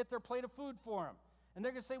drink. I'm going to get their plate of food for them. And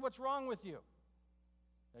they're going to say, what's wrong with you?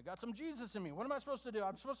 They got some Jesus in me. What am I supposed to do?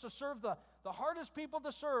 I'm supposed to serve the hardest people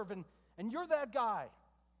to serve, and you're that guy.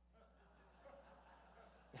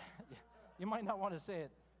 You might not want to say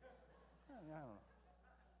it. I don't know.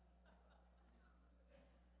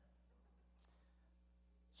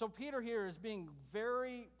 So Peter here is being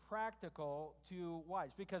very practical to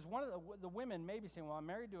wives, because one of the women may be saying, well, I'm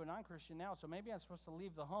married to a non-Christian now, so maybe I'm supposed to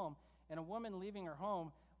leave the home. And a woman leaving her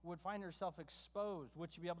home would find herself exposed.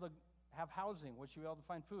 Would she be able to have housing? Would she be able to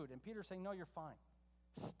find food? And Peter's saying, no, you're fine.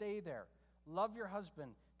 Stay there. Love your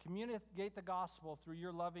husband. Communicate the gospel through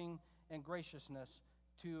your loving and graciousness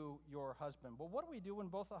to your husband. But what do we do when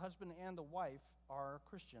both the husband and the wife are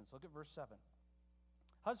Christians? Look at verse 7.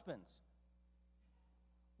 Husbands,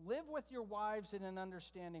 live with your wives in an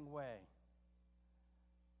understanding way,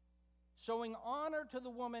 showing honor to the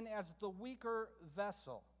woman as the weaker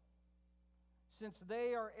vessel, since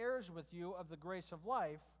they are heirs with you of the grace of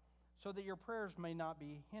life, so that your prayers may not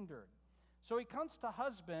be hindered. So he comes to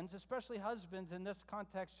husbands, especially husbands in this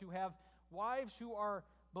context, who have wives who are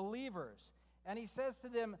believers. And he says to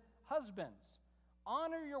them, husbands,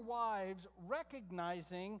 honor your wives,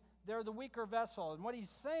 recognizing they're the weaker vessel. And what he's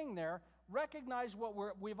saying there, recognize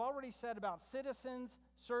what we've already said about citizens,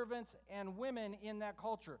 servants, and women in that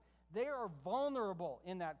culture. They are vulnerable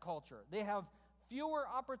in that culture. They have fewer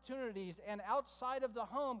opportunities, and outside of the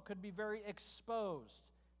home could be very exposed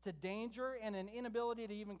to danger and an inability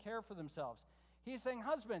to even care for themselves. He's saying,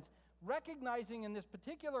 husbands, recognizing in this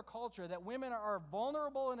particular culture that women are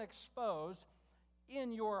vulnerable and exposed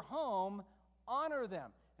in your home, honor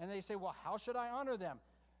them. And they say, well, how should I honor them?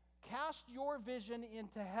 Cast your vision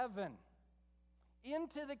into heaven,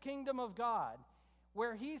 into the kingdom of God,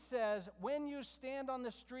 where he says, when you stand on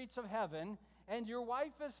the streets of heaven and your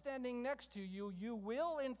wife is standing next to you, you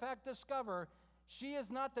will in fact discover she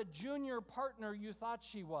is not the junior partner you thought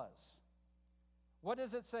she was. What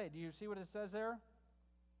does it say? Do you see what it says there?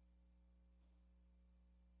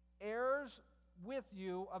 Heirs with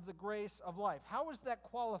you of the grace of life. How is that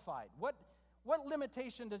qualified? What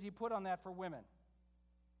limitation does he put on that for women?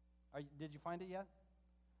 Did you find it yet?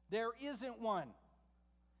 There isn't one.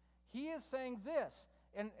 He is saying this,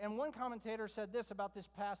 and one commentator said this about this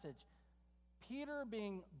passage. Peter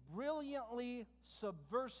being brilliantly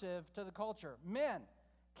subversive to the culture. Men,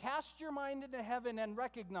 cast your mind into heaven and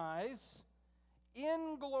recognize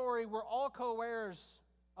in glory we're all co-heirs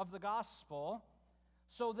of the gospel.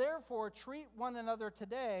 So therefore, treat one another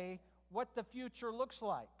today what the future looks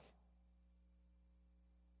like.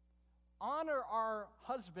 Honor our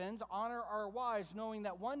husbands, honor our wives, knowing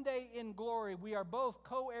that one day in glory we are both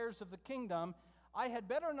co-heirs of the kingdom. I had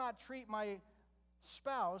better not treat my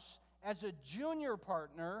spouse as a junior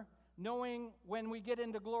partner, knowing when we get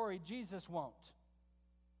into glory, Jesus won't.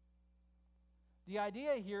 The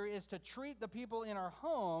idea here is to treat the people in our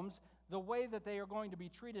homes the way that they are going to be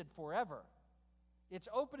treated forever. It's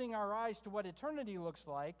opening our eyes to what eternity looks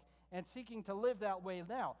like and seeking to live that way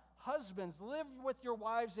now. Husbands, live with your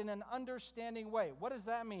wives in an understanding way. What does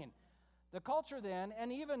that mean? The culture then,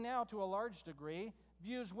 and even now to a large degree,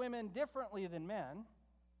 views women differently than men,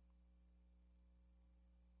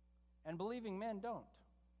 and believing men don't.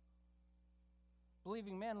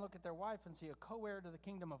 Believing men look at their wife and see a co-heir to the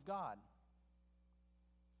kingdom of God.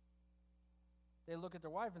 They look at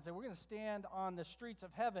their wife and say, we're going to stand on the streets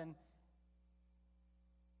of heaven,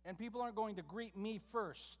 and people aren't going to greet me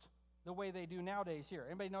first the way they do nowadays here.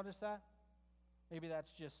 Anybody notice that? Maybe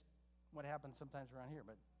that's just what happens sometimes around here.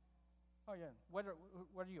 But, oh yeah, what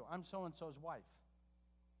are you? I'm so-and-so's wife.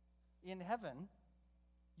 In heaven,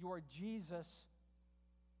 you are Jesus'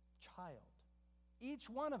 child. Each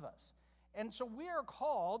one of us. And so we are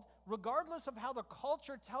called, regardless of how the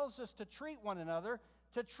culture tells us to treat one another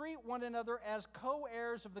as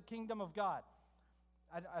co-heirs of the kingdom of God.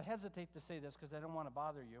 I hesitate to say this because I don't want to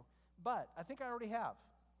bother you, but I think I already have.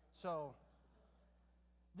 So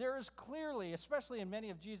there is clearly, especially in many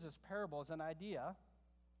of Jesus' parables, an idea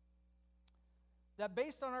that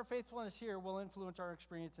based on our faithfulness here will influence our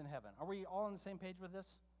experience in heaven. Are we all on the same page with this?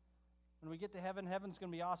 When we get to heaven, heaven's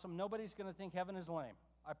going to be awesome. Nobody's going to think heaven is lame.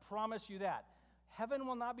 I promise you that. Heaven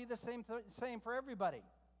will not be the same for everybody.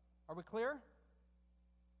 Are we clear?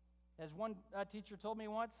 As one teacher told me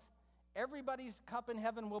once, everybody's cup in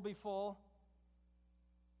heaven will be full.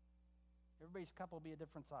 Everybody's cup will be a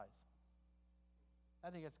different size. I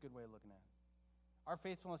think that's a good way of looking at it. Our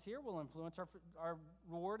faithfulness here will influence our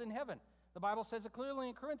reward in heaven. The Bible says it clearly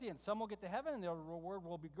in Corinthians. Some will get to heaven and their reward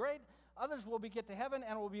will be great. Others will get to heaven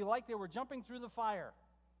and it will be like they were jumping through the fire.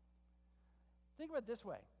 Think about it this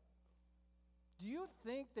way. Do you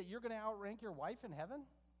think that you're going to outrank your wife in heaven?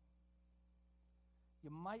 You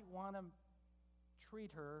might want to treat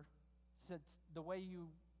her since the way you,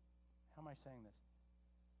 how am I saying this?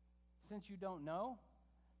 Since you don't know,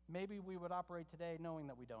 maybe we would operate today knowing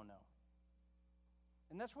that we don't know.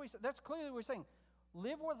 And that's clearly what we're saying.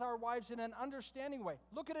 Live with our wives in an understanding way.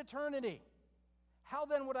 Look at eternity. How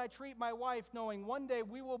then would I treat my wife, knowing one day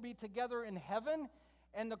we will be together in heaven,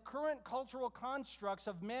 and the current cultural constructs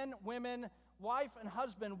of men, women, wife, and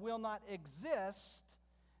husband will not exist?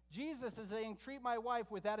 Jesus is saying, treat my wife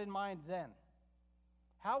with that in mind then.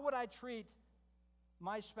 How would I treat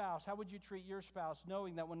my spouse? How would you treat your spouse,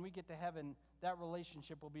 knowing that when we get to heaven, that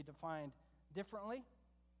relationship will be defined differently?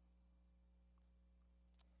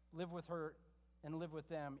 Live with her and live with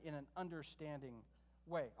them in an understanding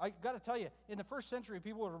way. I got to tell you, in the first century,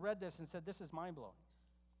 people would have read this and said, this is mind-blowing.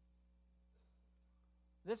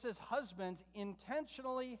 This is husbands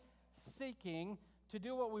intentionally seeking to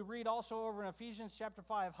do what we read also over in Ephesians chapter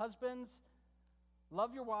 5. Husbands,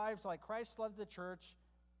 love your wives like Christ loved the church,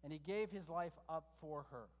 and he gave his life up for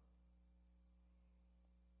her.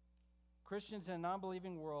 Christians in a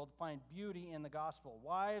non-believing world find beauty in the gospel.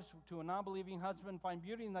 Wives to a non-believing husband find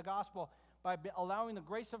beauty in the gospel by allowing the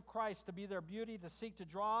grace of Christ to be their beauty, to seek to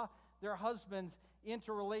draw their husbands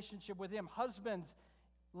into relationship with him. Husbands,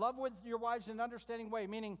 love with your wives in an understanding way,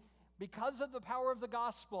 meaning because of the power of the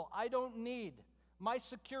gospel, I don't need my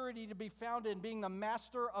security to be found in being the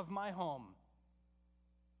master of my home,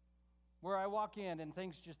 where I walk in and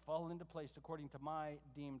things just fall into place according to my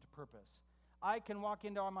deemed purpose. I can walk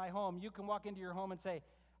into my home. You can walk into your home and say,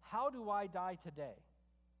 how do I die today?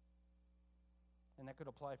 And that could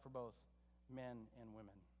apply for both men and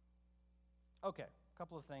women. Okay, a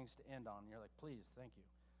couple of things to end on. You're like, please, thank you.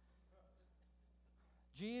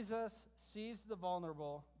 Jesus sees the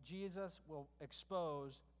vulnerable. Jesus will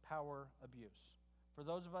expose power abuse. For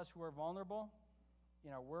those of us who are vulnerable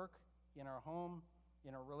in our work, in our home,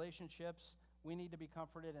 in our relationships, we need to be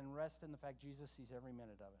comforted and rest in the fact Jesus sees every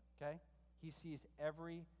minute of it, okay? He sees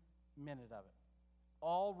every minute of it.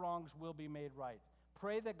 All wrongs will be made right.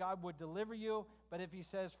 Pray that God would deliver you, but if he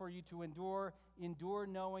says for you to endure, endure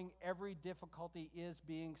knowing every difficulty is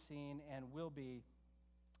being seen and will be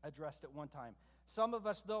addressed at one time. Some of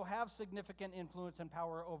us, though, have significant influence and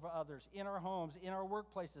power over others in our homes, in our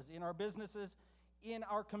workplaces, in our businesses, in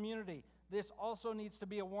our community. This also needs to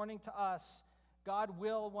be a warning to us. God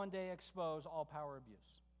will one day expose all power abuse.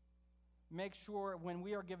 Make sure when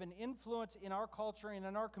we are given influence in our culture and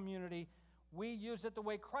in our community, we use it the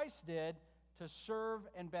way Christ did to serve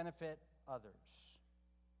and benefit others.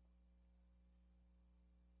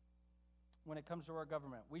 When it comes to our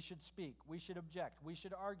government, we should speak, we should object, we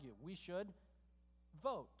should argue, we should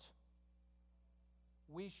vote.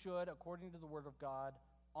 We should, according to the Word of God,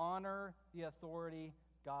 honor the authority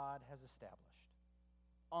God has established.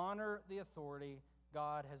 Honor the authority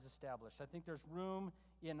God has established. I think there's room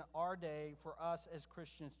in our day for us as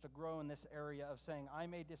Christians to grow in this area of saying, I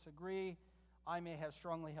may disagree, I may have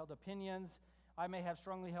strongly held opinions, I may have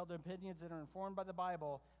strongly held opinions that are informed by the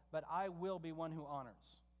Bible, but I will be one who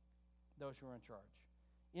honors those who are in charge.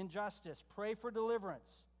 Injustice, pray for deliverance,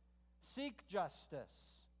 seek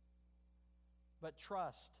justice, but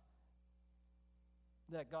trust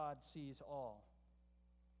that God sees all.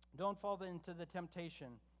 Don't fall into the temptation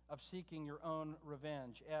of seeking your own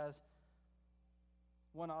revenge. As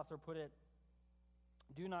one author put it,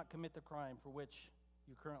 do not commit the crime for which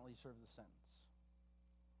you currently serve the sentence.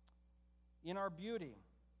 In our beauty,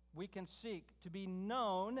 we can seek to be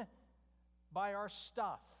known by our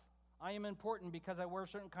stuff. I am important because I wear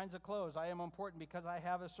certain kinds of clothes. I am important because I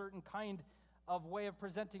have a certain kind of way of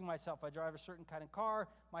presenting myself. I drive a certain kind of car.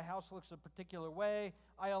 My house looks a particular way.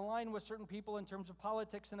 I align with certain people in terms of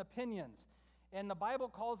politics and opinions. And the Bible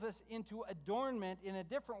calls us into adornment in a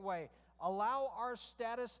different way. Allow our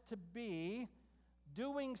status to be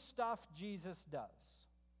doing stuff Jesus does.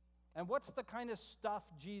 And what's the kind of stuff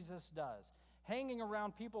Jesus does? Hanging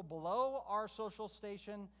around people below our social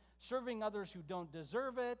station, serving others who don't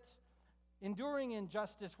deserve it, enduring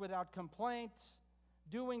injustice without complaint,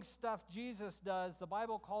 doing stuff Jesus does. The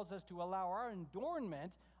Bible calls us to allow our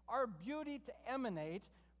adornment, our beauty to emanate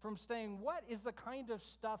from saying, what is the kind of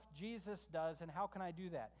stuff Jesus does and how can I do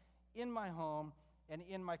that? In my home and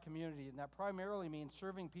in my community. And that primarily means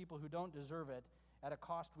serving people who don't deserve it at a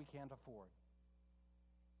cost we can't afford.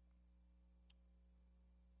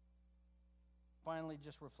 Finally,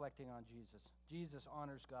 just reflecting on Jesus. Jesus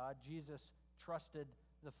honors God. Jesus trusted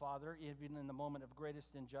the Father even in the moment of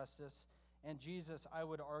greatest injustice. And Jesus, I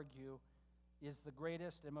would argue, is the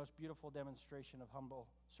greatest and most beautiful demonstration of humble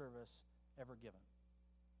service ever given.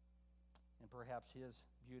 And perhaps his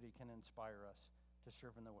beauty can inspire us to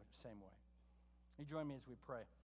serve in the same way. You join me as we pray.